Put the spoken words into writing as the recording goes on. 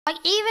Like,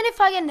 even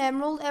if I get an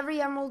emerald, every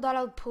emerald that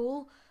I'll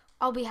pull,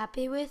 I'll be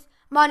happy with.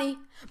 Money,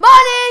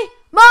 money,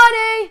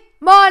 money,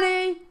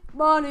 money,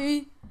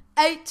 money.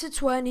 8 to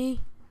 20,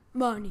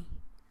 money.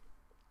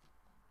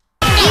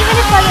 Even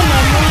if I get an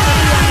emerald,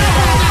 every emerald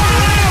that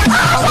I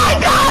pull, I'll be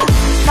happy with.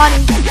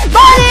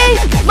 Money, money,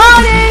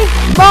 money,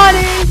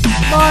 money,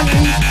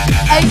 money.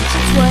 8 to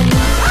 20,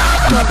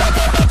 money.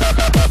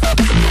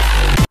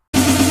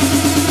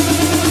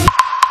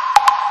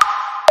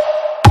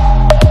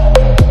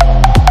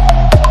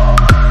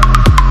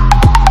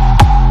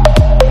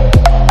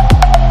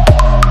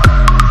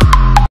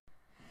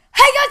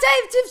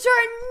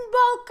 And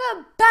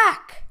welcome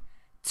back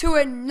to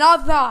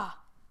another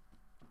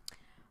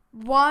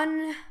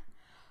one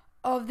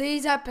of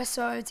these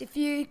episodes. If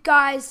you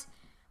guys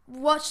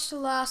watched the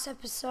last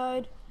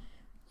episode,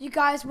 you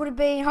guys would have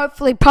been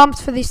hopefully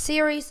pumped for this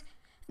series.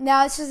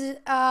 Now this is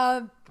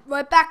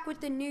we're back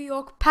with the New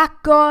York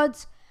Pack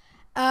Gods,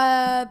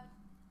 the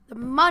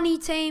money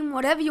team,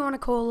 whatever you want to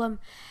call them.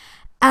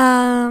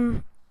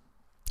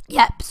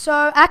 Yep.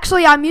 So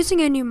actually, I'm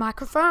using a new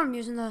microphone. I'm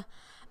using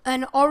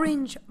an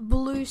orange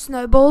blue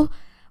snowball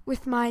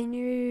with my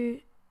new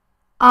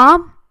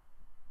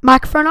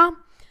microphone arm.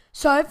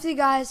 So hopefully you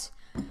guys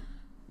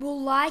will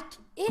like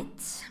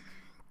it.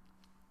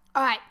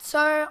 Alright,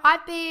 so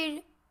I've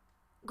been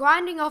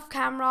grinding off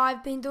camera.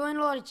 I've been doing a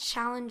lot of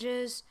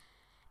challenges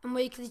and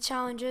weekly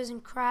challenges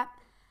and crap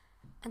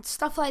and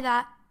stuff like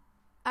that.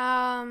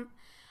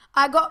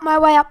 I got my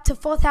way up to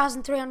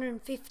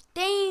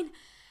 4,315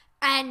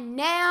 and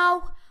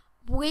now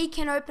we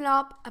can open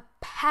up a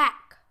pack.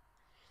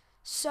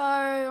 So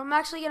I'm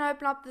actually going to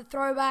open up the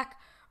throwback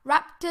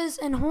Raptors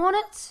and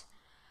Hornets.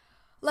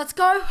 Let's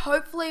go.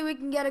 Hopefully we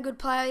can get a good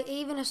player.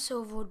 Even a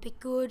silver would be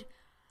good.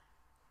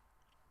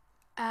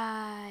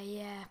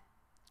 Yeah.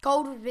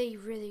 Gold would be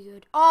really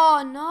good.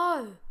 Oh,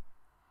 no.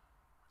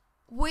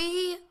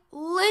 We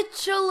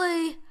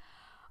literally,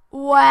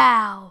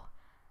 wow.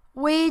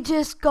 We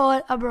just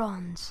got a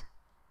bronze.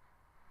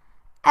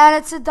 And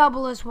it's a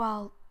double as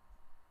well.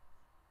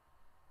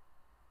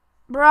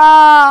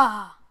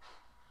 Bruh.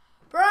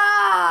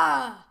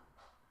 Bruh!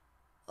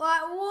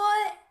 Like,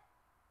 what?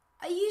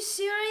 Are you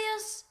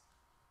serious?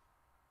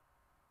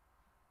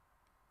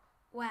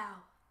 Wow.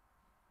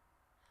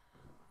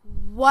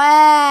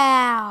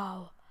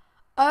 Wow.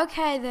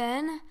 Okay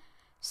then.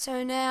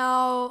 So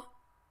now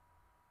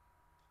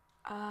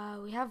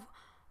we have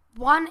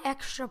one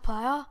extra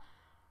player.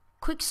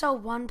 Quick sell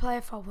one player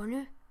if I want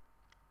to.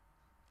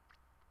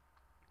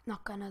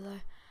 Not gonna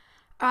though.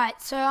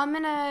 Alright, so I'm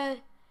gonna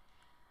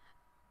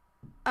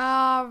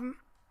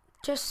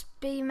just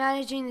be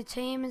managing the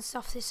team and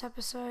stuff this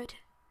episode.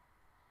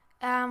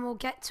 We'll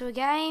get to a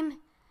game.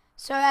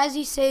 So as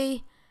you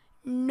see,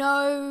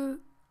 no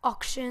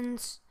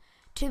auctions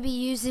to be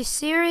used this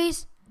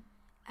series.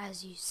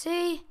 As you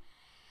see,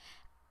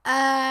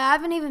 I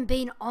haven't even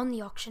been on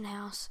the auction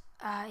house.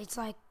 It's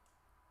like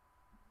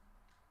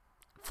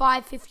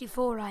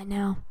 5:54 right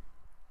now.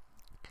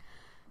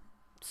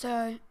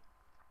 So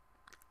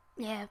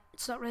yeah,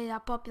 it's not really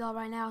that popular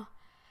right now.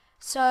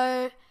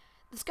 So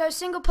let's go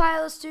single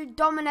player. Let's do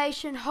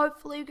domination.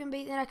 Hopefully we can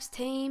beat the next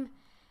team.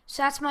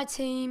 So that's my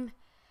team.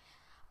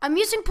 I'm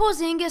using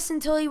Porzingis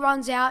until he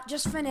runs out.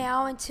 Just for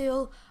now,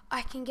 until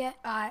I can get...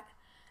 Alright.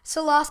 It's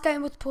the last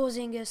game with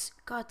Porzingis.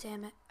 God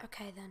damn it.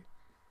 Okay then.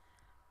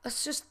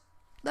 Let's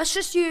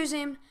just use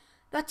him.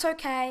 That's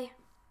okay.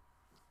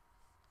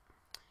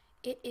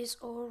 It is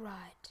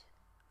alright.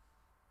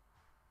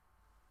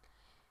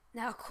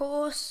 Now of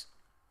course,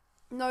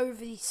 no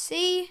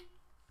VC.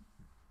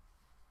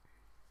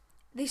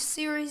 This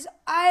series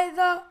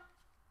either.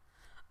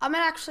 I'm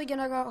actually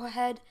gonna go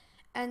ahead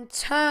and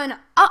turn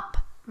up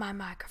my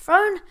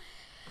microphone.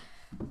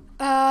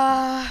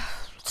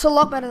 It's a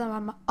lot better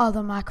than my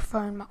other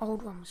microphone. My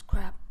old one was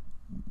crap.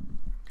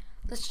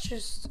 Let's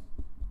just,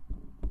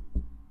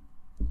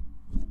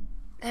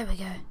 there we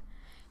go.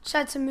 Just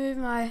had to move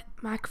my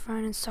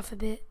microphone and stuff a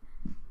bit.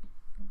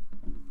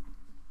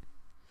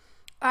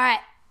 Alright,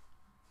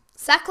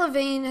 Zach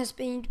LaVine has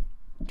been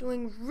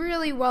doing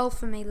really well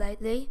for me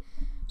lately.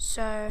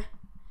 So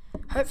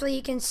hopefully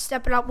he can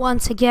step it up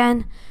once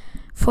again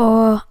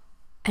for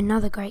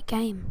another great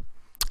game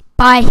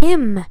by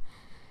him.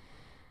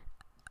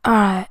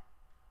 Alright.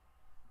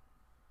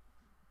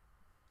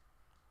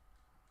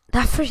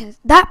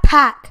 That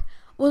pack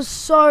was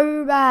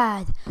so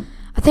bad.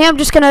 I think I'm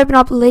just going to open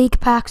up league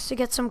packs to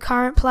get some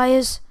current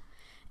players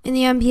in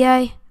the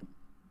NBA.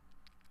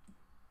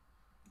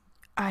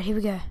 Alright, here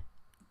we go.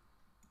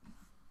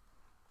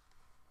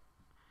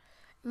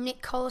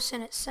 Nick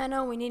Collison at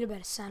center. We need a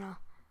better center.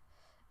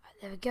 Right,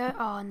 there we go.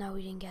 Oh, no,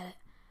 we didn't get it.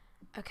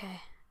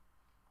 Okay.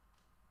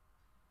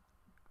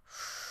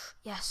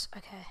 Yes,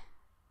 okay.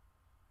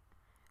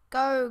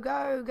 Go,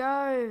 go,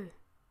 go.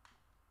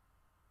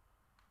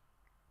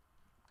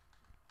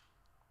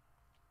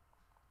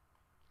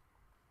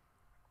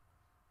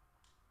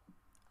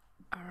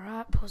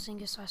 Alright,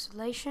 Porzingis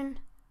isolation.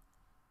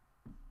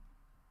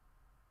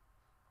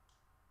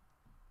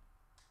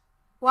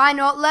 Why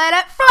not let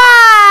it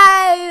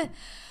fly?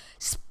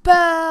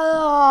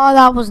 Oh,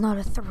 that was not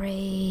a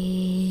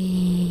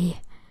 3.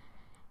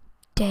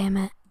 Damn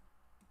it.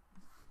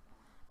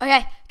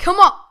 Okay, come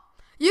on.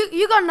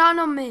 You got none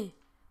on me.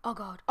 Oh,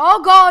 God.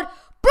 Oh, God.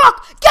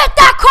 Brock, get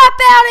that crap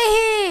out of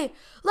here.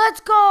 Let's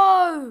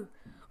go.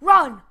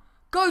 Run.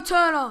 Go,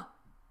 Turner.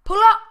 Pull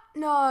up.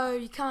 No,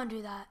 you can't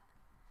do that.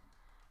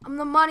 I'm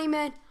the money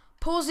man.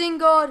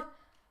 Porzingis.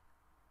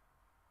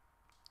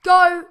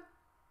 Go.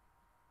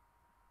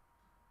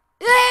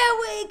 There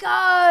we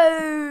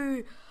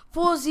go.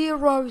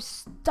 4-0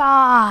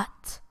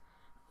 start.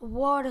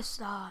 What a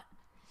start.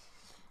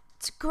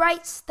 It's a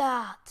great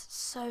start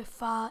so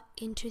far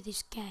into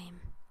this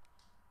game.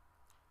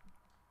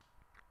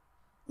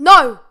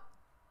 No.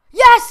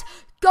 Yes.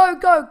 Go,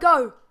 go,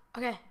 go.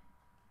 Okay.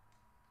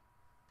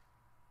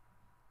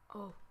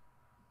 Oh.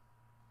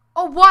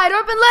 Oh, wide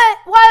open.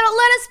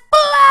 Let it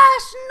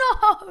splash.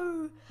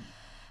 No.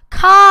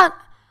 Can't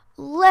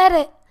let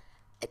it.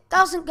 It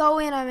doesn't go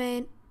in, I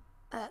mean.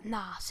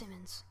 Nah,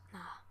 Simmons.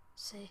 Nah.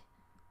 See?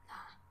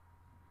 Nah.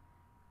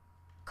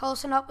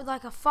 Colson up with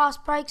like a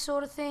fast break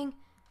sort of thing.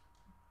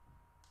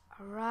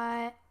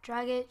 Alright.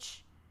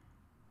 Dragic.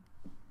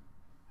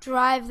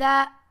 Drive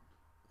that.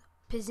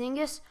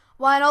 Porzingis.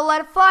 Why not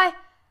let it fly?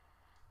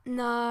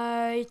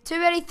 No. Too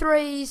many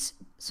threes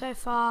so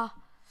far.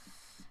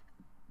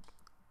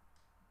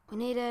 We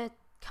need to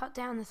cut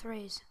down the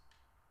threes.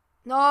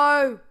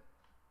 No.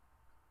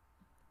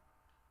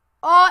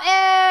 Oh,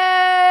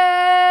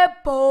 air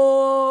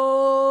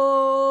ball.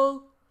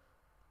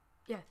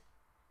 Yeah.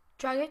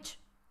 Dragic.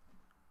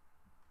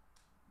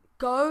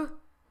 Go.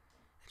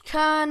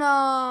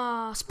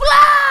 Turner. Splash.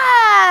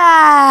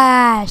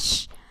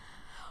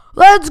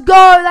 Let's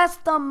go. That's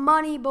the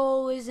money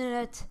ball, isn't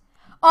it?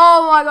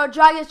 Oh, my God.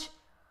 Dragic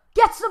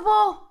gets the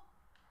ball.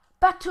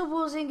 Back to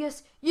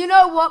Porzingis. You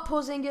know what,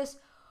 Porzingis?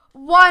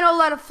 Why not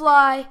let it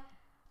fly?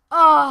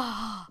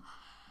 Oh.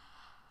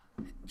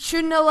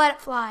 Shouldn't have let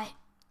it fly.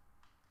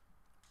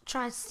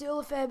 Try and steal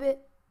a fair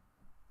bit.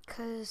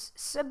 Because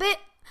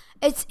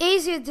it's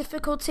easier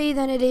difficulty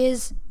than it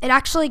is. It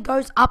actually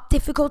goes up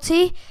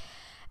difficulty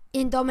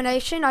in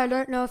domination. I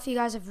don't know if you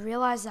guys have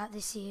realized that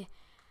this year.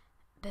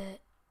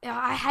 But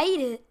I hate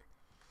it.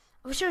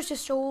 I wish it was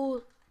just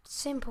all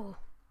simple.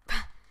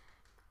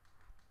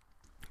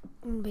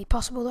 Wouldn't be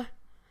possible though.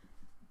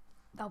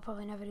 They'll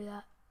probably never do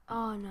that.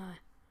 Oh no.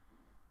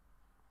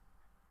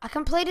 I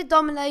completed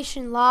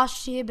domination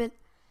last year, but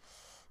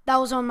that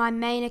was on my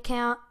main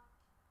account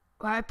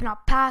where I open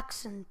up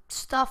packs and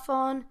stuff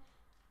on.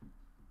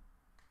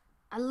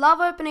 I love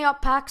opening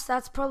up packs.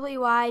 That's probably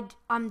why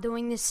I'm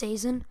doing this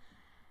season.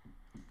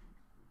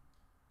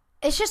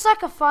 It's just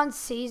like a fun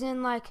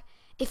season. Like,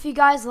 if you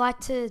guys like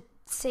to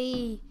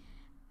see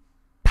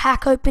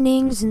pack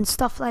openings and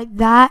stuff like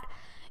that,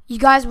 you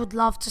guys would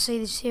love to see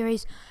this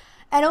series.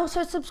 And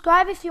also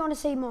subscribe if you want to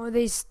see more of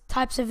these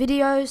types of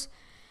videos.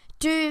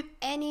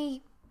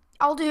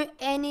 I'll do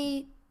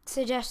any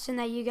suggestion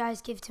that you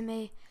guys give to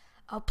me.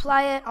 I'll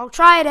play it. I'll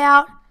try it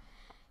out.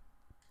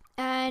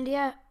 And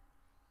yeah,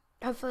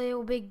 hopefully it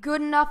will be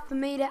good enough for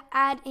me to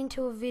add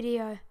into a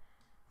video.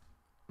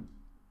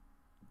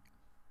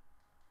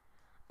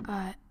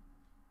 Alright.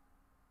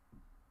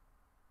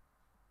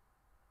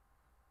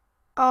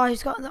 Oh,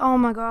 oh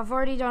my God, I've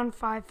already done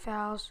 5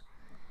 fouls.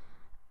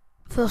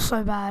 I feel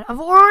so bad. I've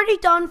already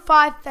done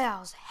 5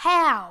 fouls.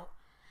 How?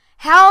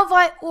 How have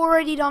I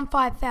already done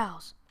 5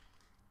 fouls?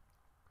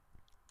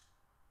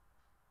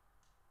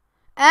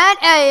 And,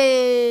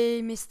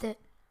 hey, missed it.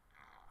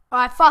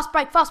 Alright, fast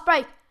break, fast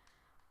break.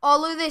 Oh,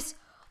 look at this.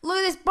 Look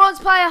at this bronze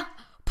player.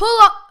 Pull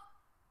up.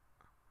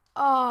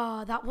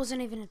 Oh, that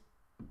wasn't even a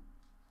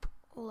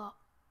pull up.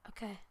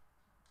 Okay.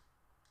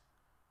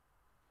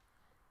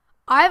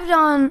 I've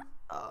done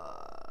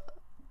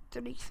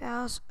 3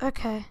 fouls.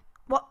 Okay.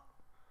 What?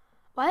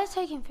 Why are they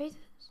taking free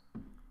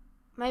throws?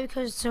 Maybe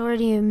because it's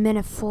already a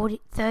minute 30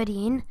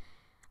 in.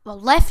 Well,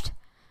 left.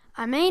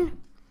 I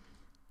mean.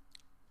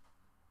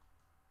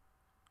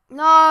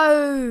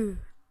 No.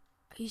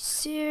 Are you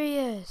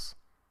serious?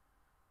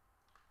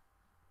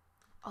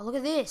 Oh, look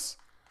at this.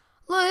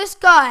 Look at this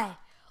guy.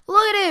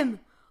 Look at him.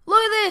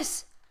 Look at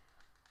this.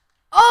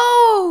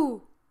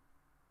 Oh.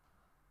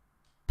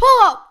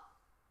 Pull up.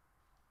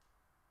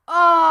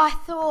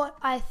 Oh,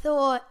 I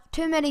thought.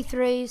 Too many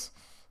threes.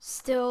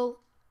 Still.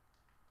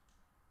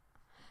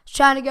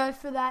 Trying to go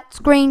for that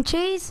green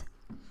cheese.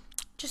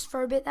 Just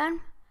for a bit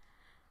then.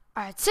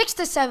 Alright,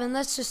 6-7.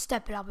 Let's just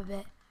step it up a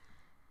bit.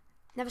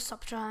 Never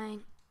stop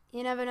trying.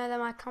 You never know, they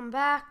might come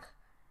back.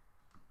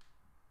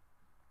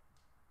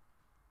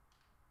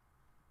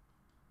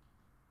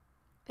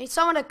 Need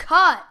someone to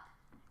cut.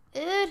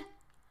 Dude.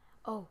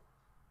 Oh.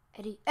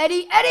 Eddie.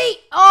 Eddie. Eddie.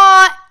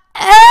 Oh,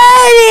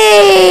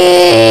 Eddie.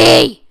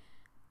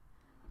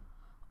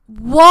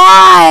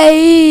 Why?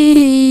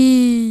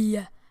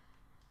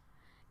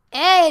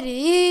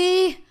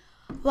 Eddie.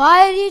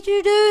 Why did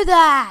you do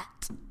that?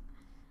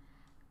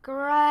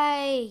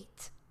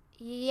 Great.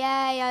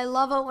 Yay, I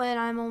love it when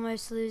I'm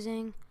almost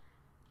losing.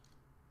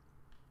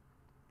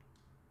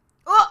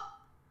 Oh,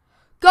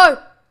 go,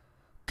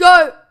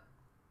 go.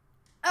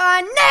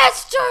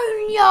 Ness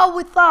Jr.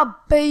 with a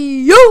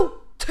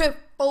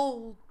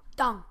beautiful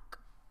dunk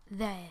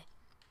there.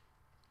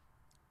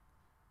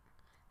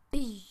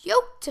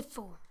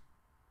 Beautiful.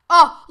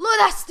 Oh, look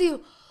at that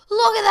steal.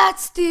 Look at that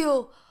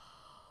steal.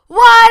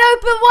 Wide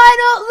open, why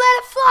not? Let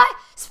it fly.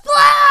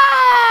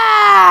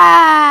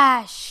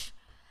 Splash!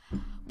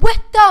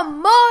 With the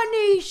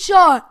money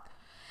shot.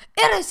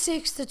 It is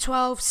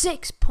 6-12,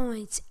 6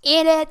 points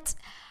in it.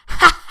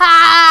 Ha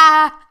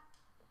ha!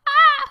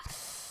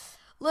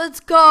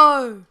 Let's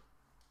go.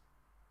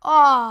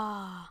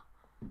 Ah,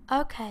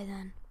 okay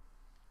then.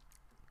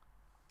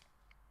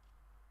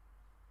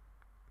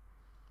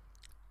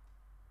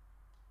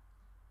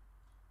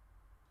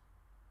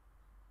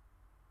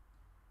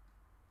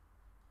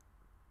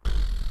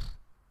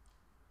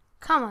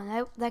 Come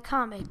on, they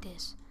can't make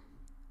this.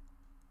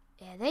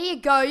 Yeah, there you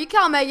go. You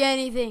can't make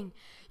anything.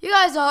 You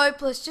guys are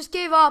hopeless. Just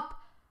give up.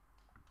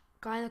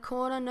 Guy in the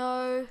corner,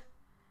 no.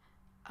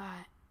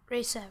 Alright,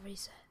 reset.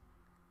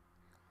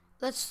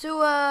 Let's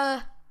do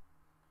a...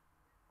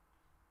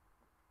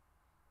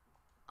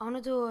 I want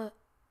to do a...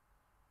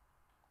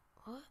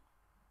 What?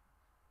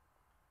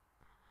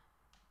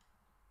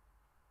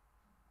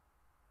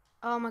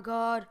 Oh my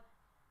god.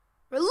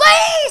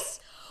 Release!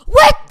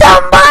 With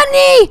the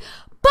money!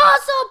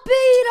 Buzzer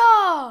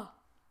beater!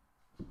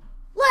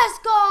 Let's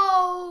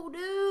go,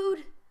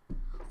 dude.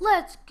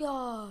 Let's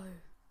go.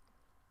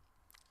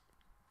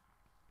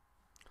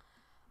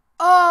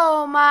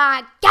 Oh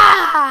my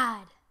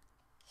god.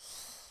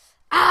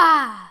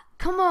 Ah,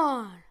 come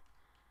on.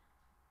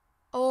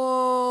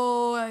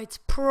 Oh, it's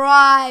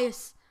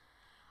Price.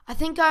 I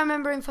think I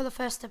remember him for the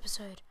first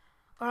episode.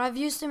 Or I've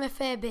used him a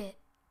fair bit.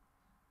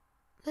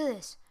 Look at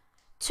this.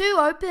 Two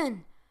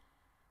open.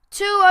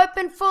 Two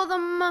open for the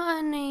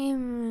money.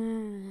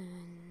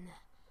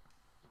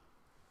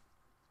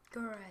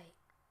 Great.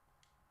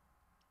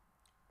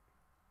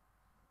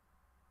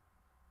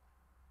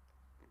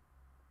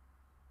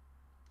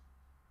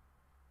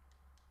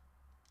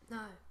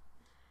 No.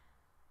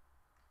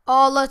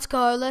 Oh, let's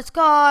go.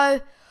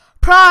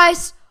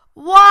 Price,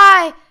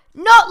 why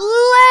not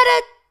let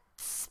it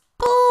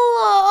spool?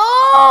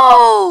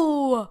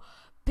 Oh,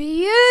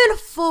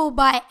 beautiful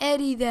by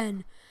Eddie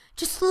then.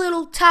 Just a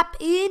little tap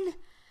in.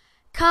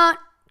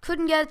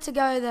 Couldn't get it to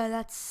go though.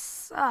 That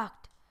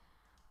sucked.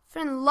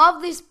 Friend,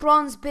 love this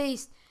bronze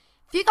beast.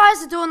 If you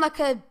guys are doing like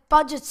a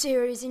budget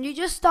series and you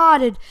just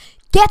started,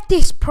 get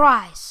this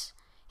Price.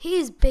 He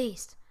is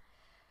beast.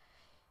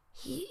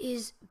 He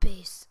is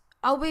beast.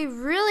 I'll be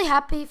really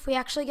happy if we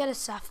actually get a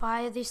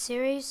sapphire this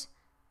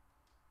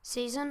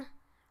season.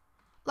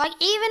 Like,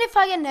 even if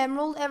I get an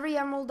emerald, every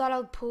emerald that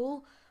I'll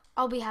pull,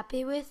 I'll be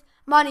happy with.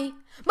 Money.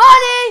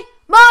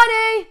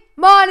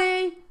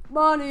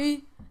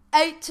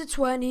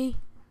 8-20,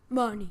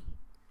 money.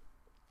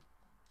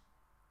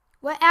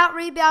 We're out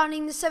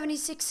rebounding the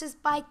 76ers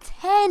by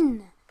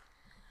 10.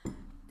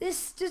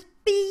 This is just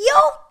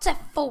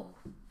beautiful.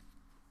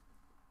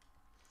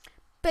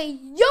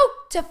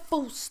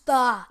 Beautiful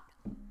start.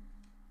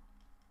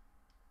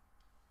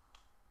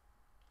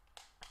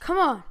 Come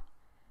on.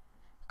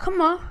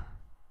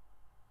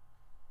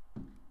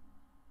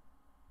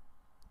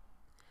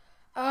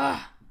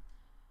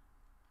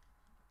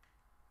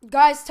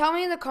 Guys, tell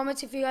me in the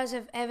comments if you guys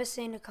have ever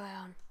seen a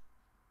clown.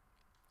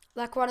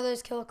 Like one of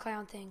those killer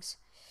clown things.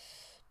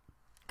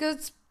 Because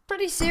it's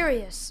pretty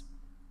serious.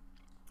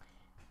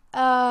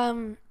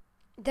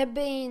 They've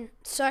been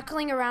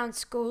circling around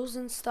schools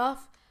and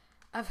stuff,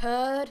 I've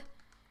heard.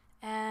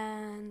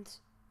 And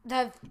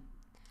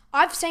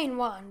I've seen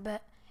one,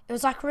 but it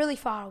was like really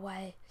far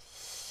away.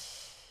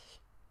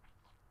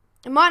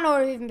 It might not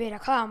have even been a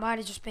clown, it might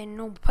have just been a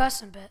normal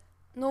person, but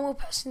a normal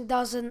person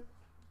doesn't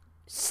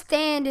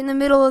stand in the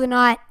middle of the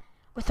night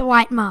with a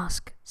white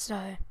mask.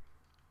 So,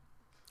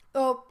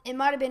 or it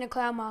might have been a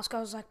clown mask. I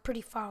was like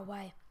pretty far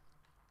away.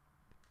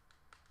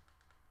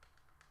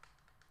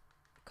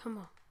 Come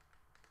on.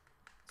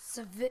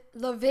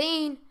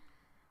 Levine.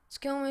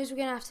 Skill moves, we're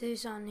going to have to do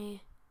something here.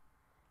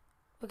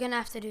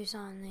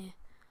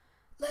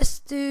 Let's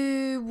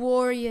do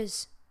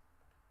Warriors.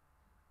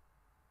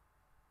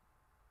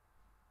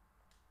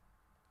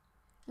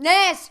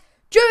 Ness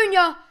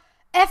Jr.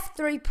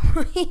 F3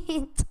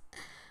 point.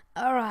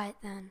 Alright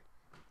then.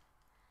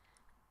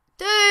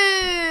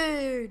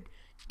 Dude.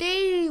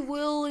 D.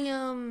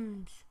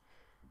 Williams.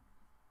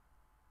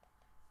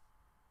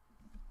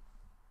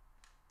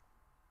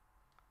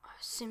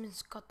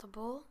 Simmons got the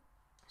ball.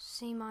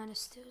 C-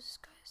 steals,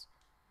 guys.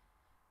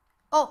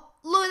 Oh,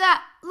 look at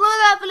that.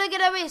 Look at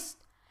the wrist.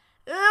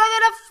 Look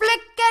at the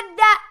flick of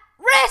that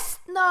wrist.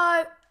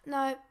 No.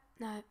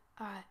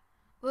 Alright.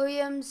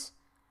 Williams.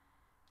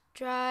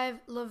 Drive.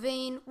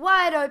 Levine.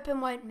 Wide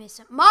open. Won't miss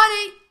it.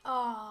 Money.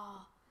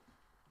 Oh.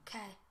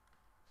 Okay.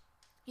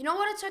 You know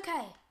what? It's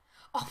okay.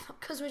 Oh,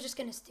 because we're just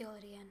going to steal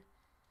it again.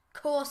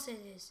 Of course it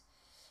is.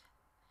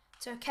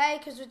 It's okay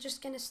because we're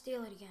just going to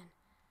steal it again.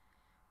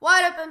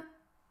 Wide open.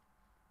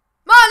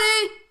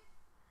 Money.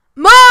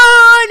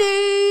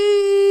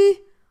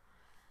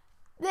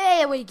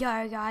 There we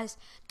go, guys.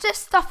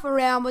 Just stuff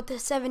around with the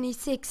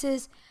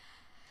 76ers.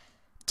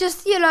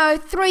 Just,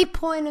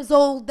 3-pointers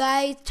all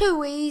day.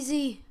 Too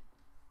easy.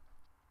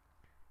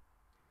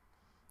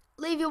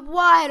 Leave you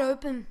wide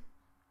open.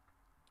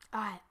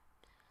 Alright.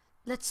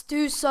 Let's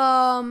do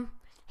some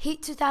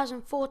Heat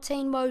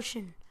 2014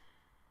 motion.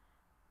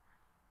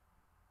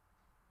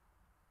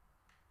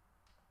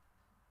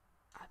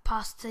 I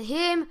pass to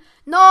him.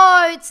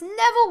 No, it's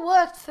never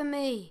worked for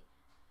me.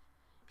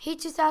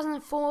 Heat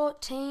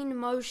 2014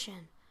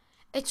 motion.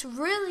 It's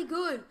really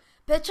good,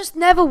 but it just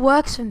never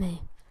works for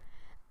me.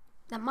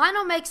 That might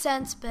not make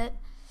sense, but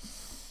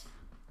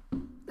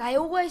I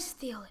always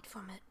steal it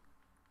from it.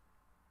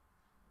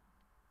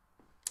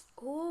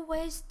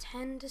 Always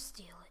tend to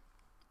steal it.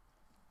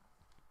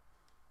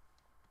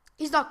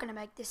 He's not going to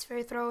make this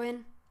free throw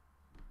in.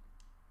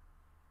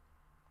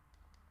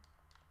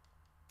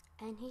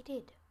 And he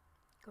did.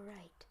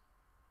 Great.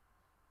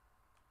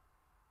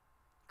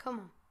 Come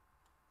on.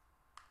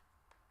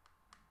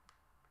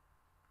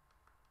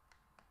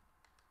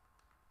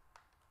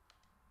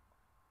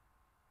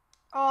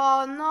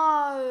 Oh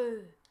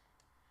no.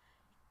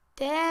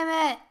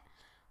 Damn it.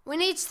 We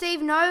need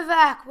Steve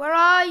Novak. Where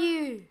are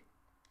you?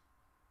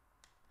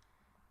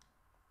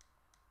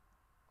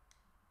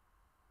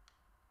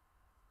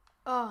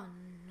 Oh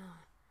no.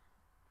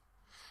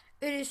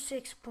 It is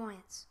 6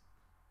 points.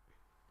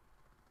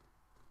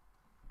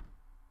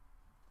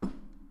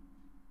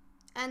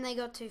 And they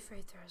got 2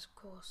 free throws, of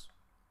course.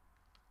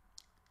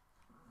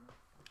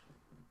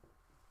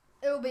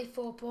 It'll be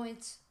 4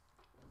 points.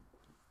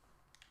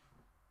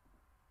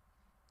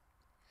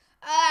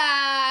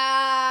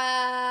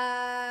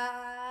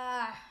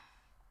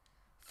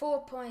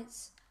 4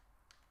 points.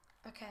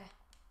 Okay.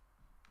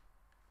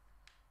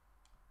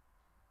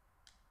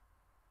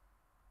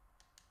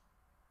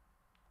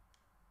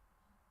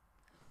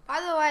 By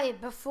the way,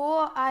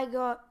 before I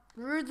got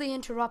rudely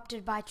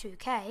interrupted by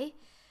 2K,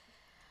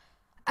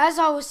 as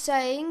I was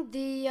saying,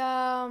 the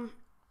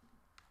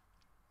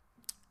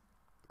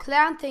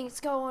clown thing's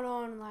going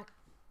on, like,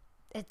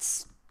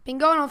 it's been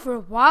going on for a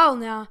while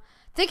now.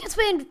 I think it's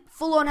been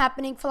full on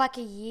happening for like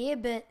a year,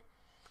 but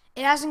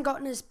it hasn't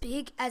gotten as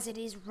big as it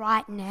is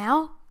right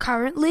now,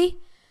 currently.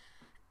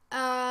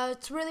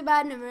 It's really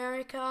bad in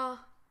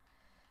America.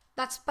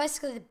 That's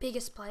basically the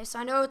biggest place.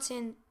 I know it's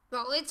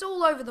it's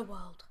all over the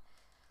world.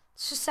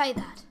 Let's just say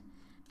that.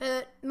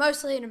 But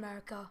mostly in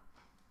America.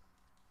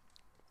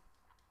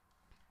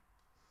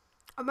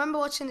 I remember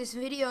watching this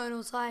video and it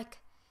was like,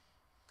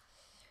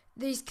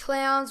 these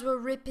clowns were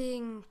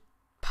ripping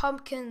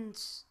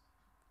pumpkins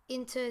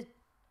into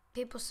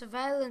people's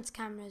surveillance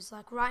cameras,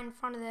 like right in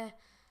front of their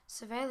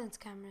surveillance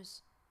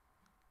cameras.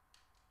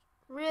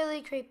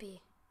 Really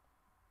creepy.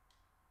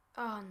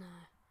 Oh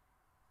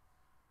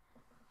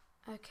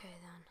no. Okay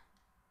then.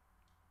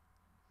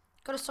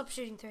 Gotta stop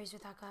shooting threes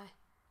with that guy.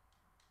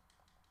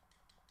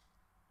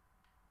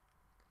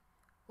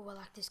 Oh, I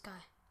like this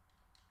guy.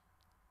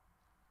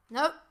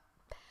 Nope.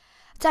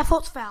 It's our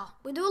fourth foul.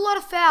 We do a lot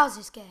of fouls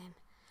this game.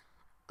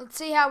 Let's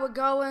see how we're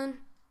going.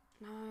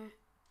 No.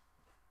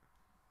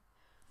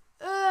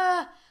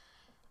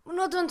 We're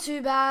not doing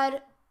too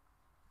bad.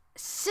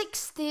 6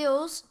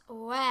 steals.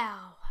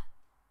 Wow.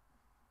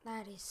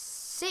 That is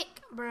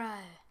sick, bro.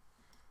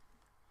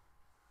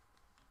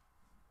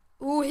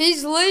 Ooh,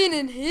 he's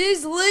leaning.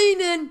 He's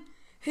leaning.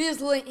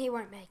 He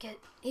won't make it.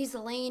 He's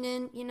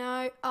leaning,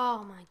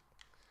 Oh, my.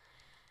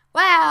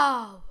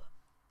 Wow.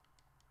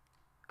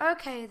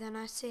 Okay, then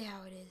I see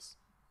how it is.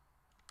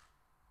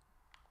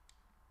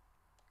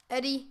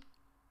 Eddie.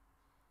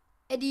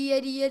 Eddie.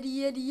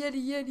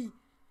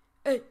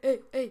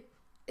 Hey.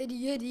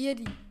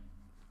 Eddie.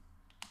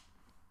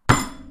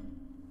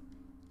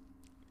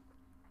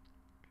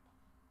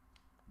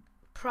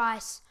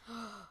 Price.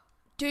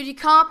 Dude, you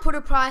can't put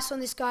a price on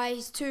this guy.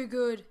 He's too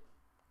good.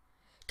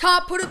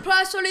 Can't put a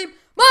price on him.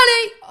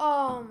 Money!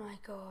 Oh my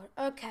god.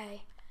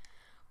 Okay.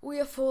 We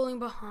are falling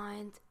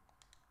behind.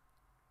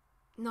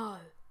 No.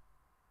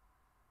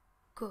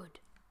 Good.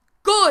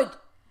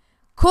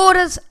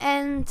 Quarters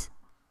end.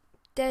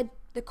 Dead.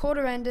 The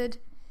quarter ended.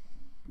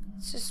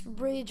 Let's just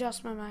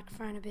readjust my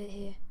microphone a bit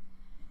here.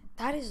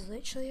 That is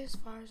literally as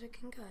far as it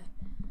can go.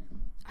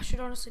 I should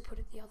honestly put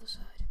it the other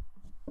side.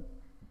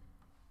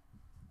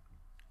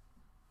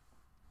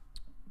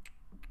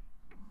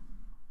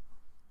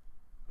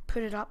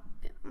 Put it up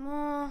a bit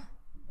more.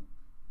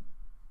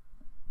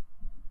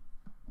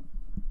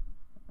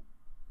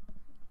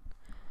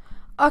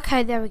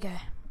 Okay, there we go.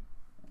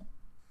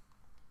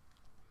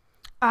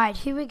 Alright,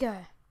 here we go.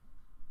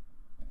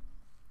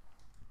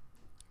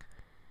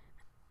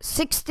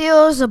 6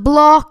 steals, a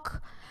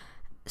block,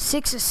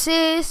 6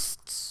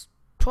 assists,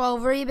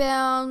 12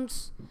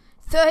 rebounds,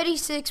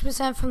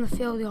 36% from the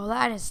field goal.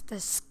 That is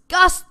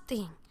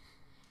disgusting.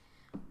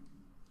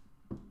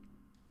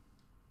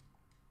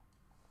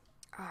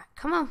 Alright,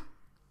 come on.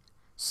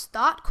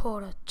 Start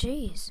quarter.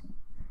 Jeez.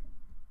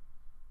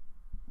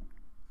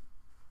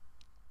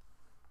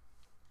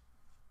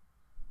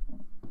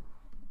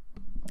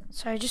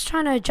 Sorry, just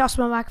trying to adjust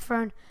my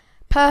microphone.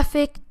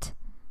 Perfect.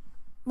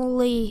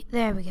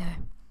 There we go.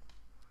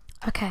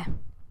 Okay.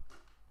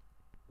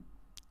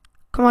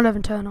 Come on,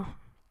 Evan Turner.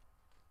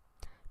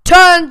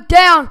 Turn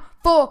down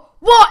for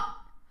what?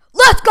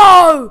 Let's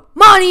go!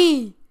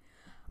 Money!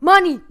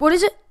 Money. What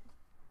is it?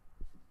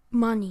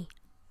 Money.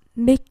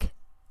 Mick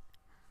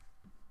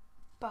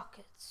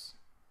buckets.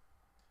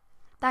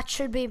 That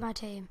should be my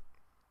team.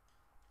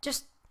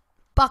 Just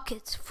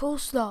buckets. Full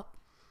stop.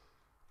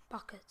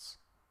 Buckets.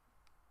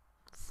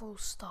 Full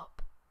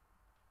stop.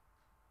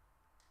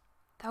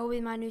 That will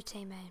be my new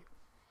team name.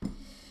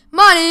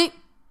 Money.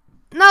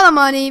 Another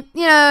money.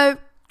 You know,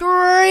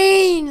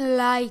 green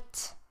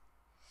light.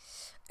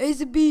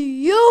 It's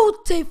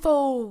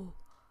beautiful.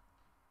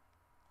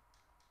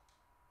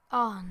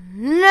 Oh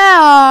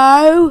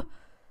no.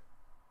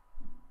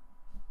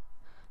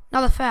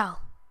 Another foul.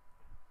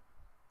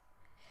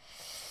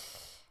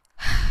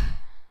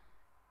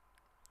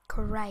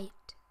 Great.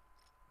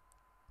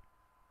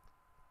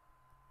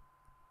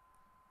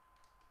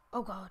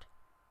 Oh god.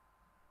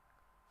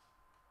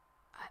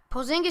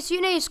 Porzingis,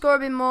 you need to score a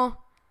bit more.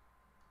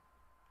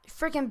 You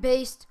freaking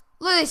beast.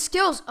 Look at these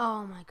skills.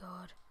 Oh my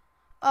god.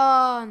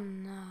 Oh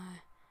no.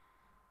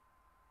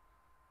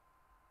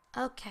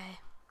 Okay.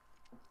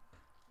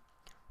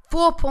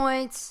 4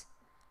 points.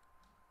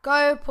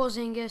 Go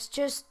Porzingis.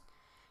 Just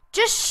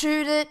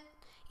shoot it.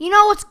 You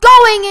know what's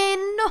going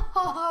in.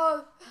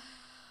 No.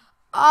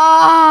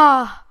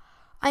 Ah.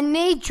 I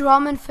need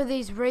Drummond for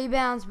these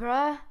rebounds,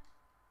 bro.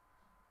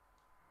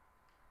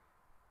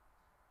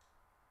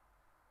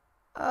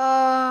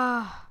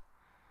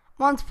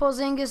 Once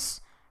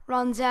Porzingis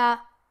runs out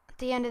at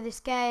the end of this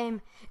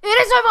game, it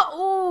is over.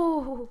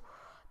 Oh,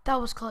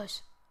 that was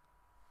close.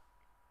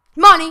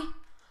 Money.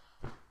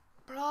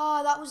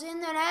 Bro, that was in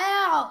and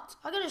out.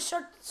 I gotta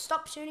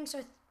stop shooting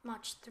so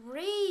much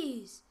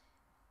threes.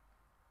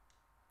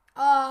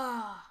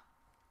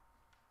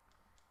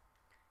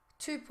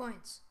 2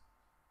 points.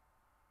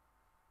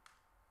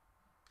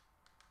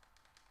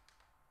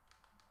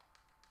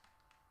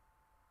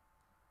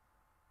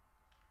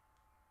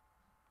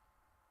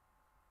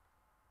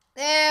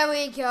 There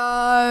we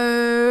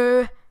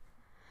go.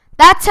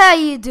 That's how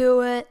you do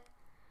it.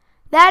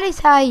 That is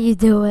how you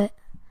do it.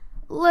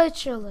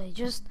 Literally,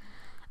 just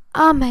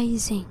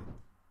amazing.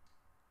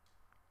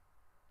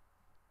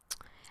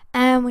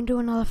 And we do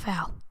another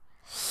foul.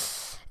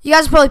 You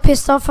guys are probably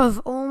pissed off of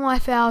all my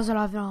fouls that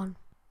I've done.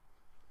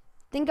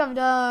 I think I've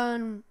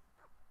done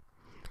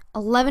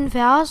 11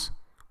 fouls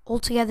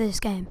altogether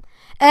this game.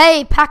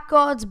 Hey, Pack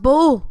God's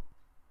Bull.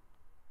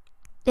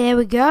 There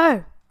we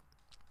go.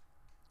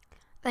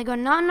 They got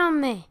nothing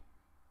on me.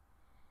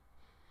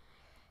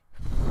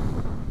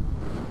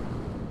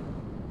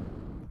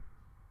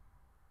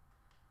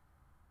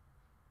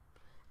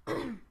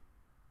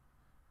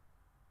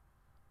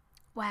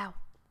 Wow.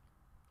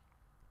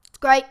 It's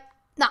great.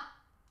 No.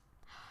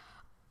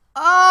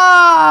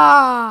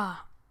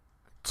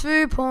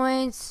 2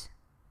 points.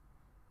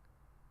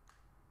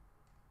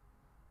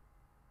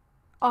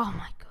 Oh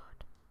my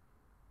god.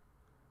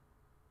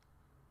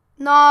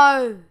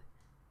 No.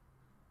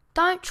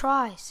 Don't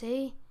try,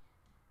 see?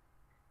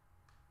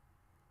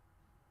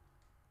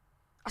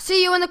 I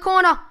see you in the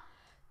corner.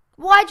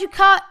 Why'd you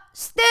cut?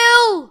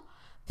 Still.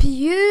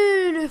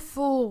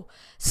 Beautiful.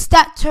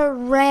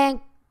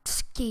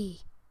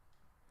 Staturansky.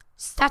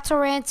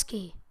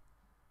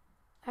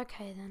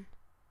 Okay then.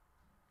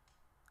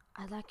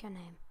 I like your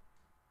name.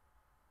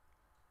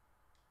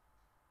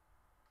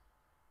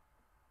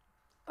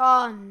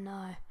 Oh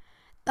no.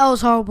 That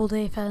was horrible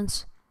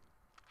defense.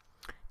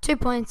 2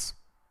 points.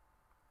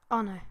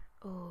 Oh no.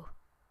 Ooh.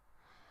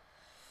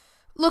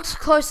 Looks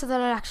closer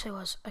than it actually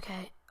was.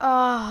 Okay.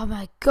 Oh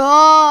my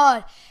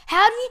god.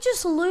 How do you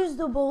just lose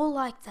the ball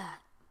like that?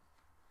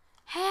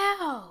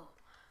 How?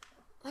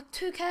 Like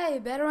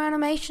 2K, better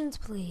animations,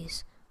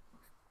 please.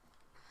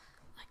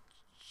 Like,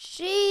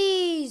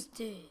 jeez,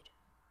 dude.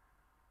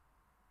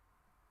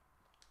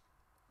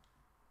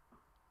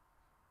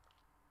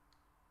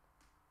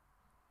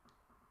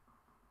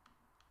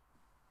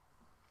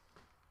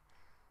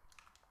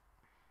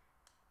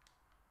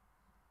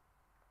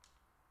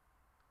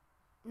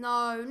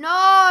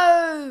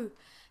 No.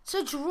 It's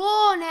a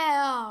draw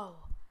now.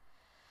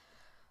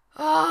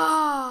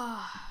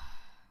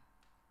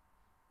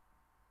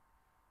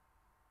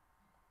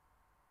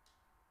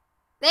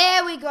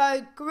 There we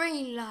go.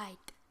 Green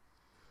light.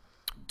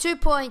 2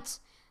 points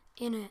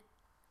in it.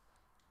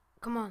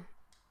 Come on.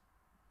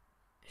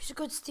 Who's a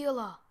good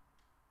stealer?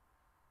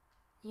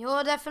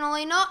 You're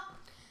definitely not.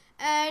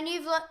 And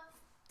you've left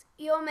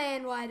your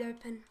man wide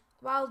open.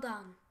 Well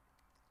done.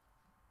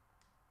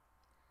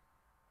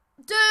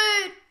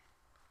 Dude!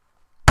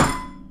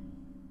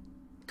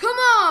 Come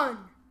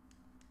on!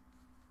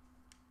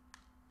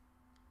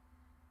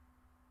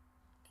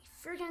 Are you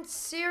freaking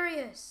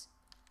serious?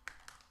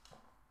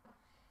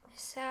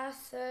 It's our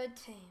third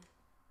team.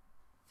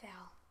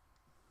 Foul.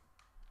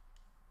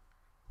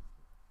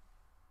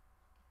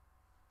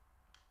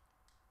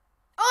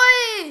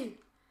 Oi!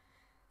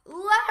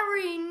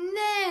 Larry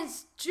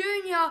Nance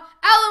Jr.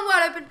 Allen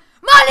wide open.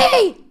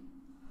 Money!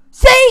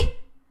 See?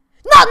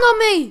 Not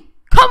me.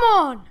 Come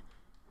on,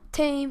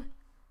 team.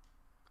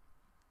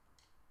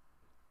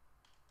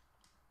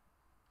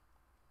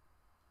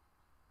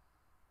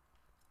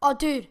 Oh,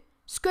 dude.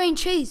 Screen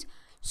cheese.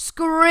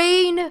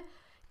 Screen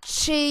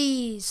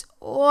cheese.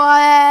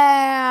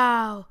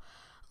 Wow.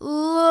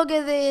 Look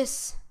at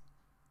this.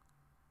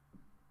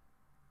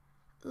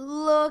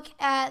 Look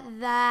at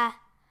that.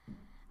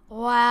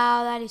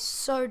 Wow, that is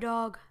so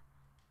dog.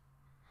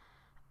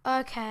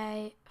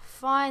 Okay,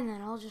 fine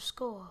then. I'll just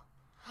score.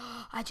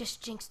 I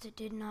just jinxed it,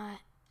 didn't I?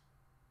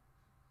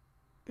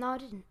 No, I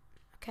didn't.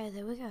 Okay,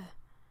 there we go.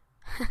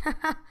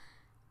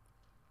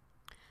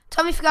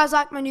 Tell me if you guys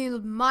like my new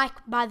mic,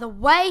 by the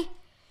way.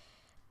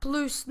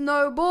 Blue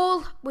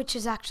snowball, which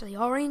is actually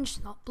orange,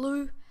 not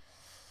blue.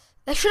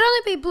 They should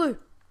only be blue.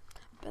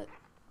 But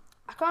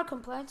I can't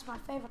complain, it's my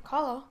favorite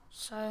color.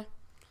 So,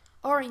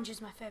 orange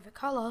is my favorite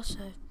color,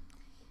 so,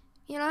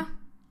 you know.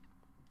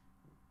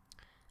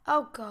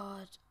 Oh,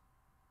 God.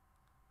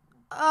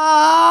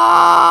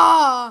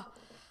 Ah,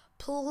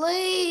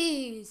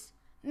 please.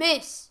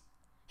 Miss.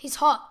 He's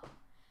hot.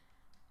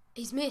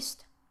 He's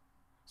missed.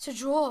 It's a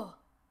draw.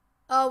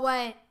 Oh,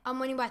 wait. I'm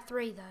winning by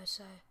 3, though,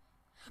 so.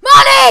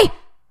 Money!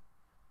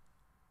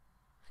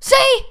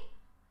 See?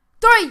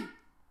 3.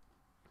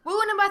 We're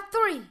winning by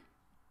 3.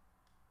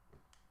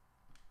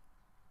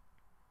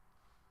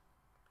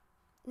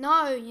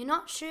 No, you're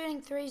not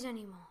shooting 3s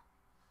anymore.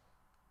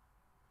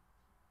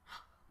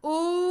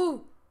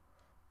 Ooh.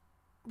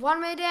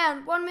 1 man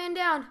down. 1 man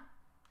down.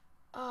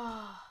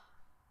 Oh.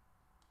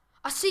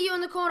 I see you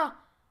in the corner.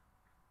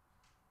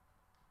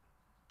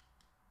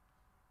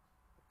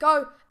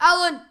 Go,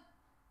 Alan.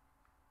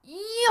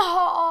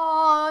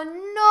 Oh,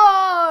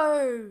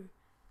 no.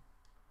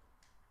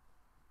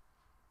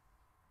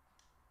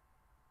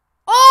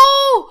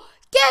 Oh,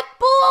 get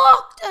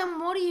blocked.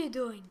 And what are you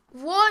doing?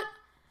 What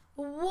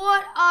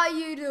are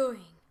you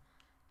doing?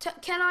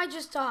 Can I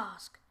just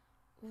ask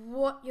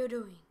what you're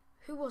doing?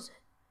 Who was it?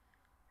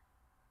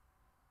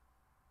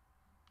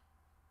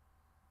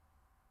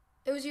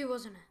 It was you,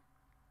 wasn't it?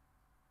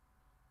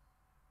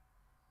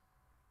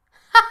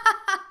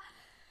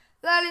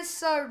 That is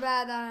so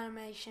bad, that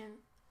animation.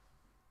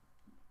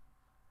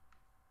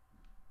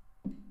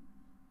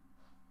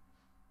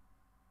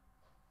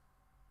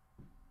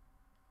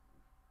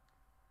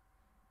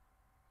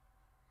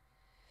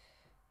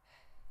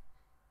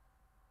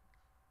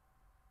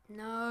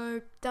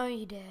 No, don't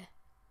you dare.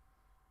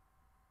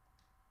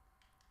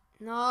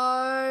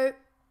 No.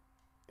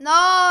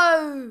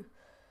 No!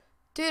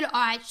 Dude,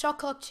 alright, shot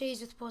clock cheese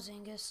with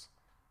Porzingis.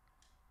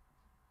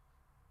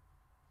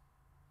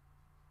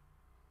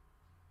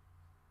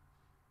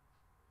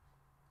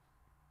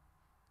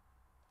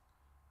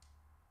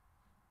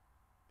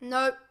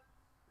 Nope.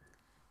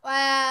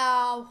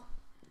 Wow.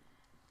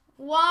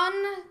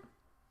 One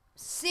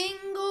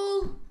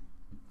single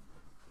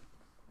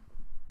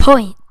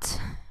point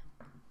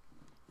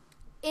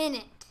in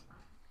it.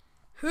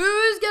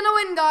 Who's gonna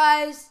win,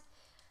 guys?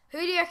 Who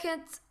do you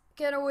reckon's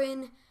gonna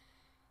win?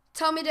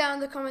 Tell me down in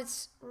the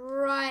comments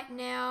right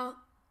now.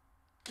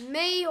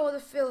 Me or the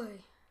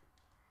Philly?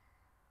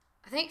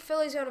 I think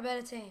Philly's got a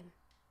better team.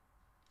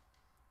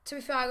 To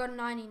be fair, I got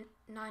 90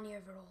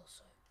 overall,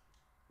 so.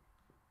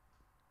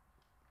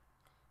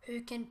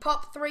 Who can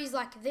pop 3s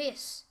like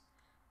this?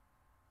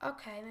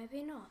 Okay,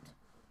 maybe not.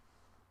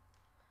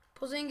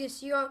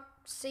 Porzingis, you got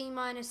C-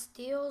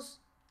 steals?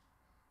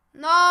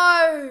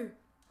 No!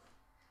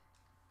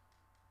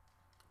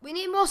 We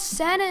need more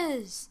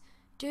centers.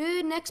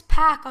 Dude, next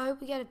pack, I hope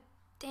we get a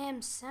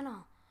damn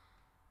center.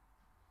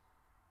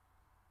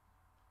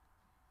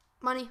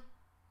 Money.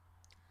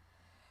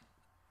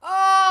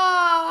 Oh,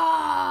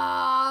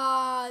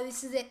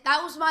 this is it.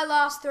 That was my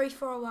last 3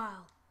 for a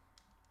while.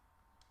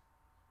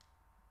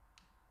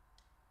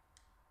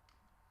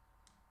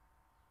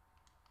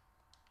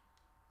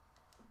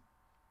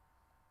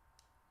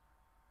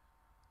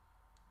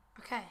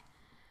 Okay.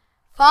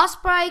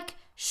 Fast break.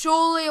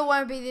 Surely it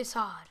won't be this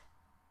hard.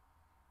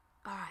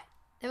 Alright.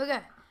 There we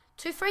go.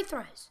 2 free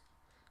throws.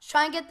 Let's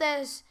try and get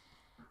those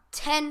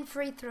 10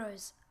 free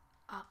throws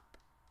up.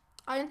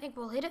 I don't think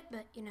we'll hit it,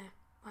 but, you know,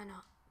 why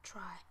not?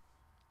 Try.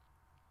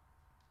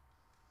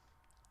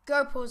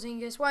 Go,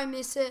 Porzingis. Won't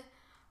miss it.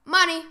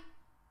 Money.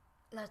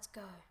 Let's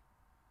go.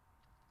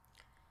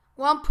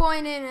 1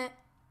 point in it.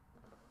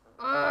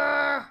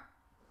 Urgh.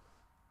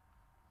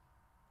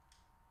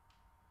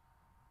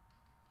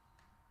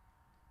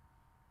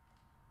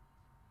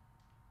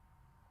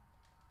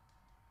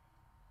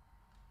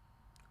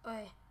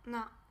 Oi,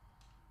 no.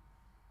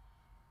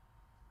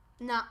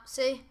 No,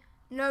 see?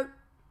 Nope.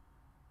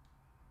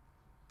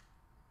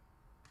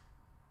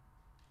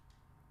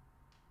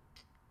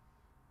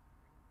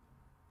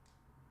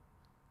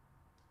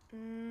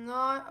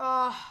 No.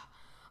 Oh.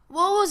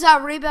 What was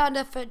that rebound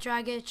effort,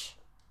 Dragic?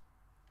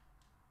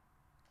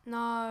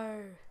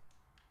 No.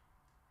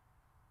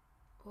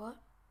 What?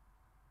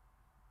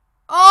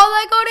 Oh,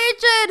 they got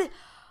injured!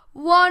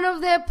 One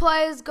of their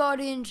players got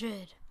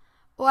injured.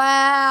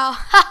 Wow.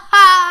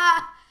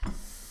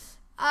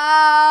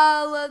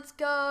 Ah, let's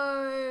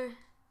go.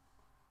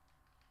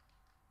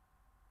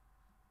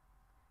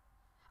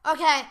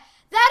 Okay,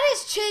 that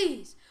is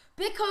cheese.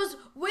 Because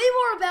we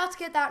were about to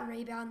get that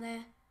rebound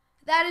there.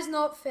 That is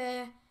not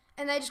fair.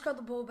 And they just got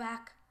the ball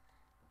back.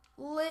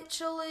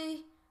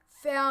 Literally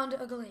found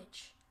a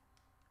glitch.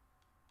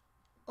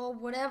 Or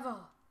whatever.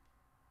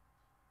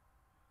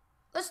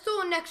 Let's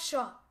do a next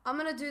shot. I'm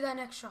going to do that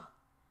next shot.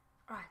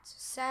 Alright, so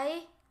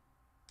say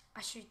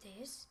I shoot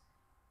this.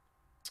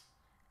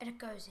 And it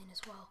goes in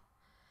as well.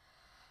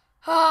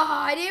 Oh,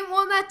 I didn't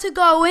want that to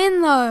go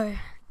in though.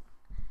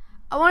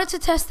 I wanted to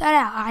test that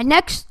out. Alright,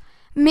 next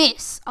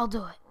miss. I'll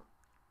do it.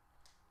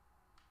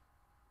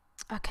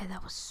 Okay,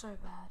 that was so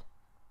bad.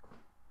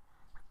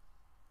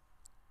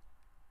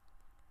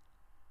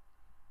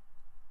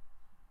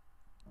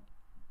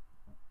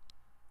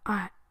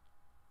 Alright.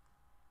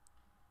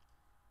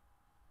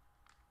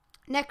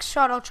 Next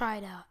shot, I'll try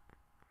it out.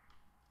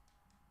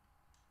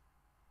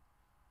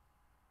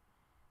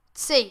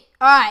 Let's see.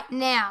 Alright,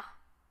 now.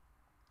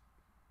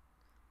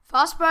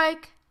 Fast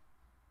break.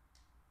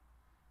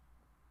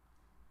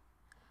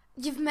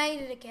 You've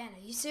made it again.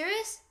 Are you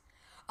serious?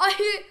 Are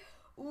you...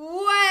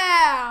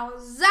 Wow,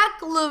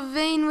 Zach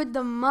Levine with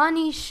the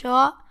money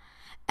shot,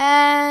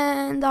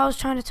 and I was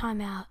trying to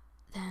time out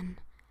then,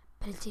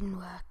 but it didn't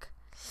work,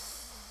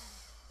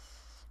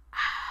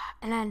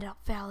 and I ended up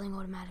fouling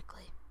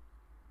automatically.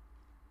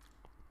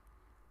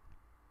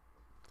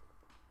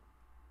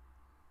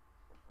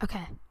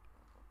 Okay.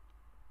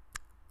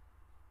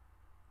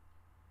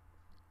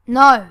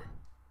 No.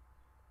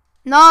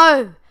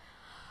 No.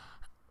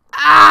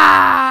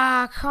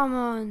 Ah, come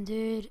on,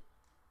 dude.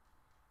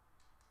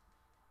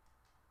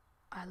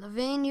 Alright,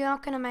 Levine, you're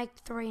not going to make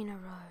 3 in a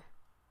row.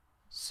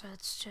 So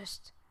it's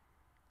just...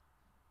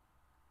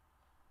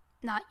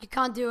 Nah, you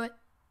can't do it.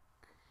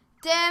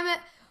 Damn it.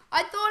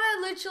 I thought I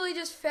literally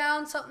just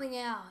found something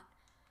out.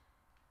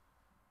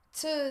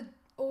 To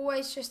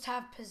always just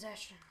have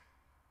possession.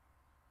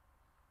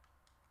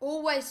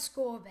 Always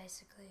score,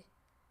 basically.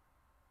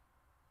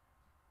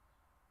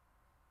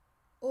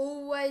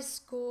 Always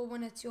score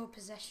when it's your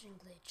possession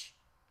glitch.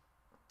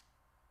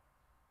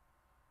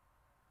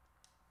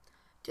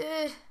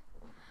 Dude...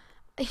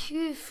 Are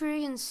you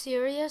freaking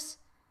serious?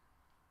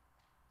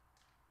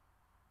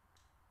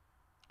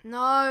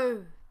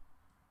 No.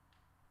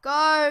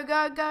 Go,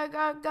 go, go,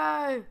 go,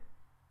 go.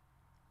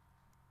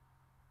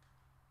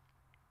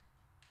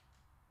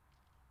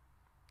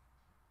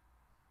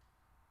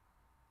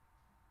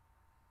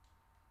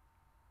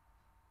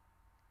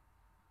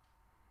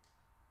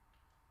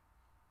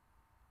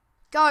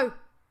 Go.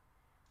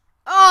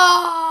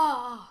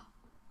 Oh!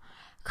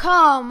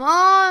 Come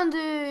on,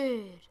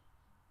 dude.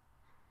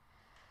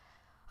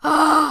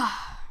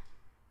 Ah!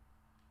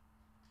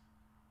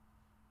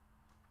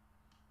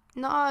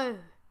 No.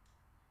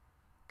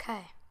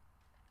 Okay.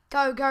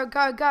 Go, go,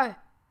 go, go.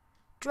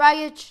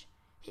 Dragic.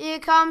 Here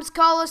comes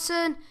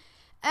Collison.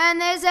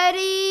 And there's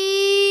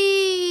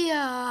Eddie.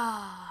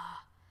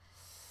 Ah.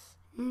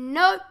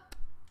 Nope.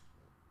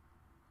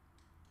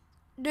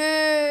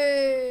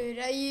 Dude,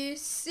 are you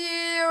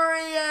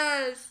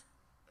serious?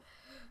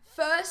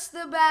 First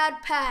the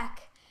bad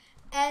pack.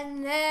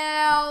 And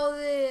now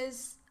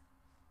this.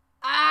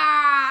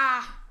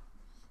 Ah!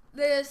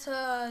 This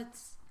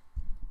hurts.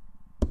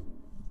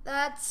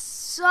 That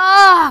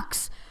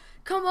sucks.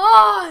 Come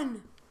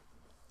on.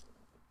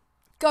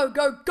 Go,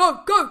 go,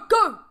 go, go,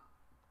 go.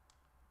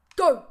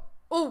 Go.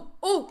 Oh,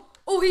 oh,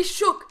 oh, he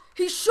shook.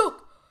 He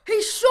shook.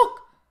 He shook.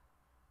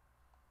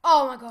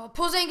 Oh my God.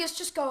 Porzingis,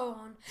 just go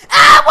on.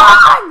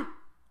 Ah, one!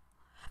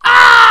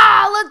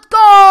 Ah, let's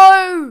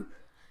go.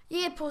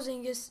 Yeah,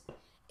 Porzingis.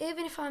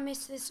 Even if I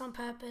miss this on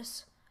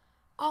purpose,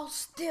 I'll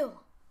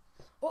still...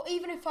 Or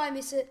even if I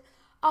miss it,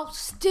 I'll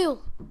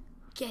still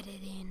get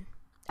it in.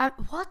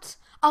 What?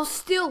 I'll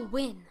still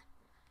win.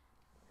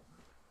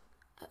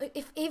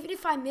 Even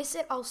if I miss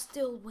it, I'll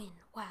still win.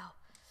 Wow.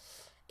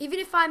 Even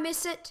if I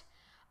miss it,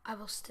 I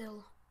will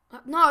still...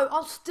 No,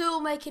 I'll still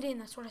make it in.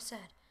 That's what I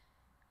said.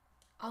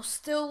 I'll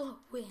still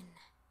win.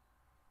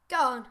 Go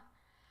on.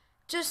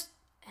 Just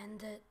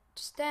end it.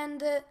 Just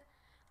end it.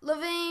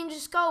 Levine,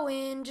 just go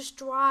in. Just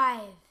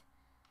drive.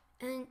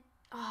 And...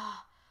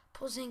 Ah,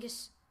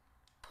 Porzingis.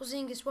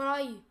 Porzingis, where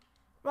are you?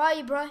 Where are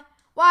you, bro?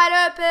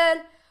 Wide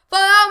open for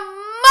the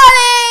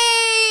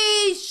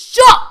money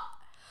shot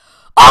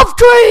of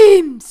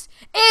dreams.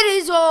 It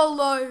is all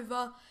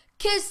over.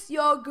 Kiss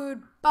your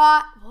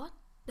goodbye. What?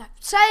 No,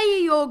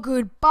 say your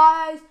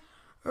goodbyes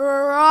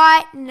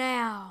right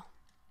now.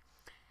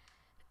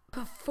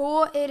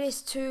 Before it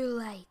is too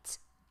late.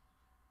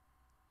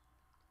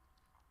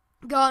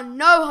 Got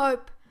no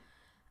hope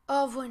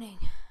of winning.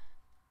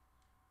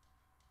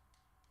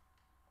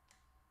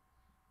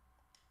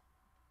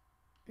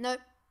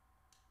 Nope.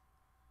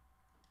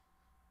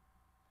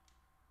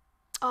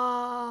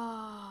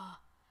 Oh.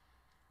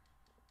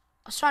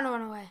 I was trying to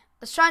run away.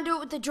 Let's try and do it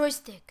with the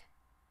joystick.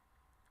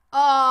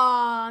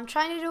 Oh, I'm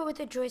trying to do it with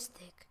the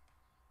joystick.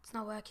 It's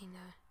not working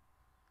though.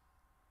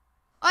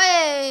 Oh,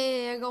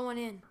 hey, I got one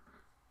in.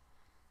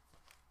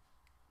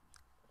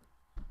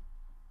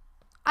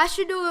 I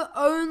should do an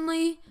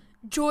only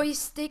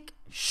joystick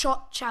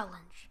shot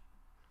challenge.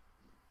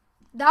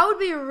 That would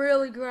be a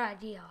really good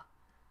idea.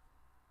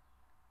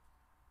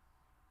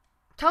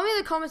 Tell me in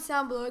the comments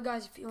down below,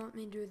 guys, if you want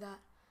me to do that.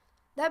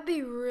 That'd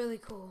be really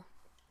cool.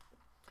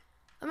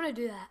 I'm going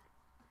to do that.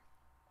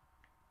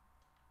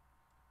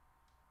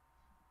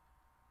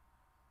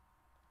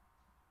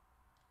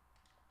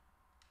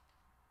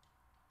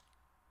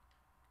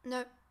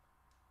 Nope.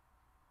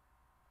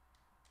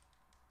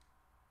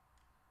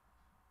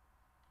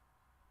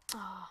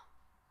 Oh.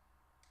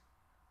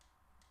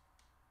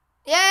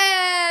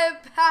 Yeah,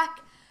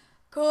 pack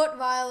court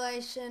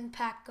violation,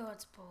 pack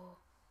court's ball.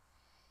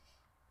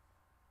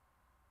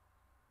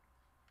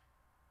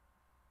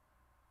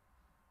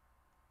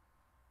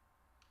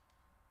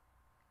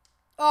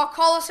 Oh,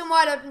 Collison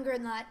wide open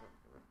green light.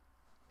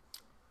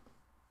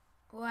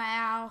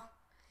 Wow.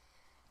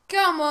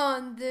 Come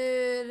on,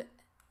 dude.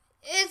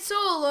 It's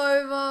all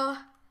over.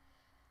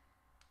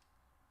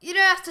 You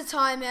don't have to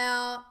time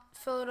out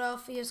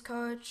Philadelphia's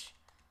coach,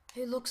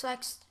 who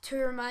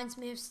reminds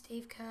me of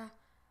Steve Kerr.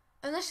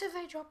 Unless if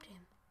they dropped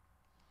him.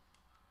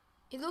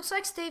 He looks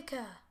like Steve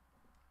Kerr.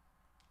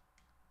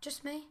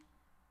 Just me?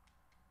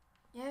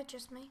 Yeah,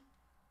 just me.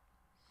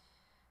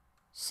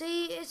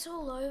 See, it's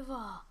all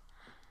over.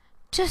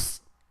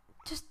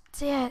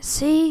 Yeah,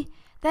 see?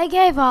 They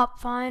gave up,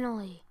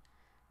 finally.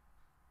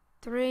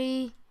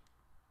 3,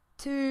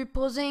 2,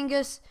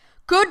 Porzingis.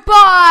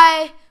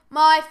 Goodbye,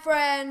 my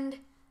friend.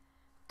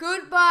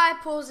 Goodbye,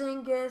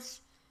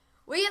 Porzingis.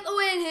 We get the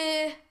win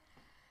here.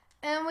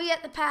 And we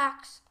get the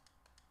packs.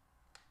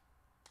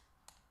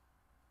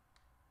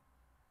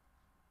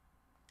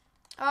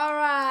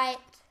 Alright.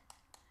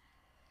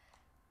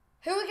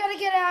 Who are we going to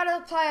get out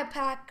of the player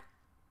pack?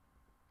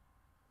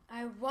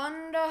 I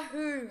wonder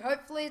who.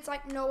 Hopefully it's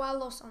like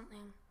Noel or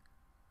something.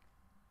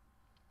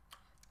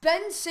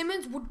 Ben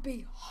Simmons would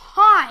be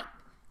hype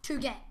to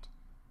get.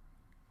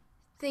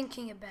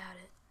 Thinking about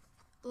it.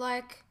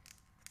 Like,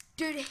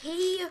 dude,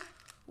 he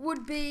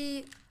would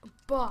be a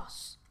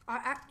boss.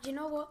 You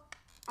know what?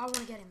 I want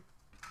to get him.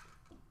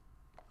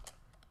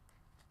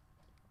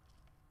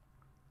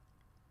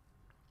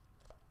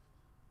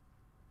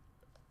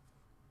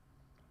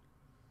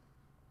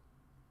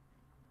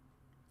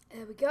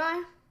 There we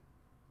go.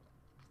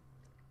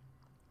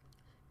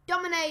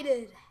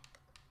 Dominated.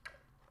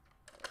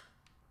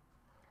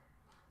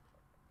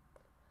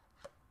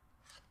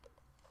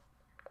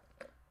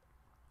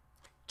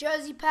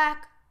 Jersey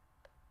pack.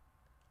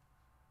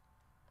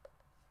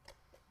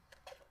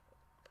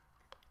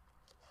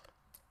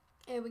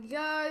 There we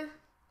go.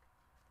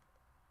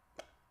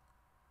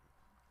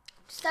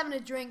 Just having a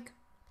drink.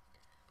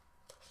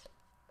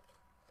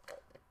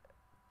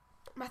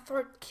 My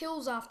throat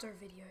kills after a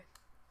video.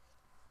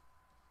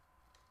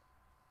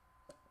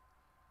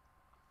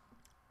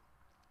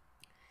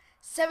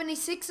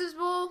 '76ers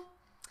ball.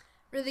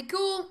 Really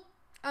cool.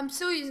 I'm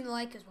still using the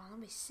Lakers one. I'll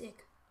be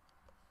sick.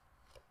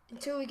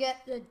 Until we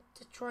get the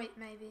Detroit,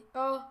 maybe.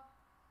 Oh,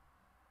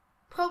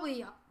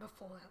 probably up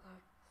before that,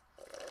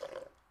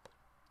 though.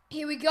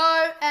 Here we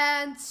go.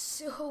 And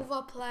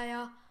silver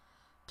player.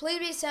 Please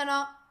be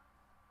center.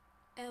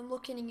 And I'm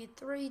looking at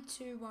 3,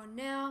 2, 1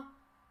 now.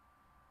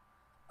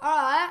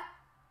 Alright.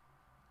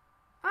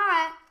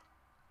 Alright.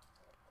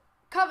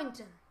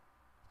 Covington.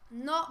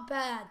 Not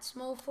bad.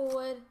 Small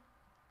forward.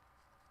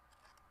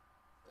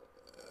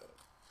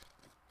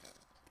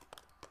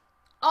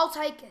 I'll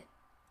take it.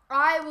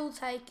 I will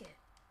take it.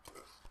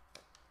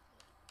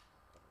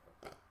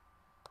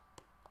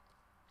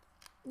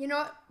 You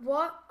know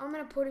what? I'm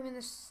going to put him in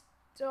the...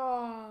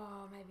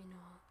 Oh, maybe not.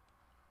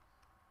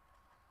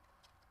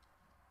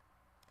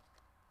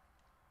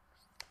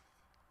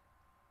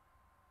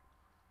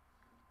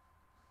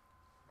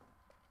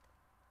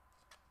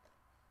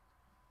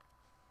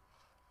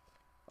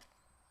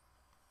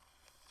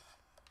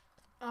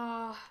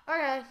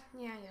 Okay.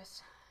 Yeah, I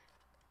guess.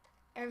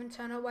 Evan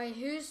Turner. Wait,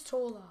 who's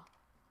taller?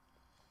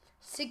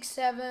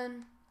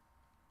 6'7".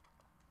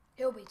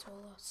 He'll be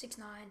taller. 6'9".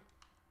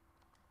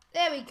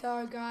 There we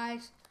go,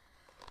 guys.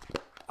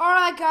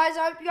 Alright, guys.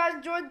 I hope you guys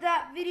enjoyed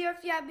that video.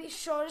 If you have, be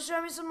sure to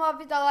show me some love.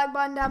 Hit that like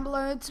button down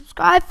below and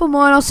subscribe for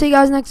more. And I'll see you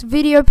guys next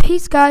video.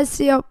 Peace, guys.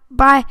 See you.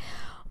 Bye.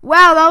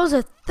 Wow, that was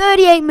a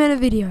 38-minute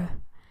video.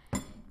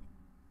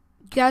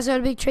 You guys got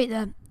a big treat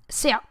there.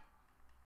 See ya.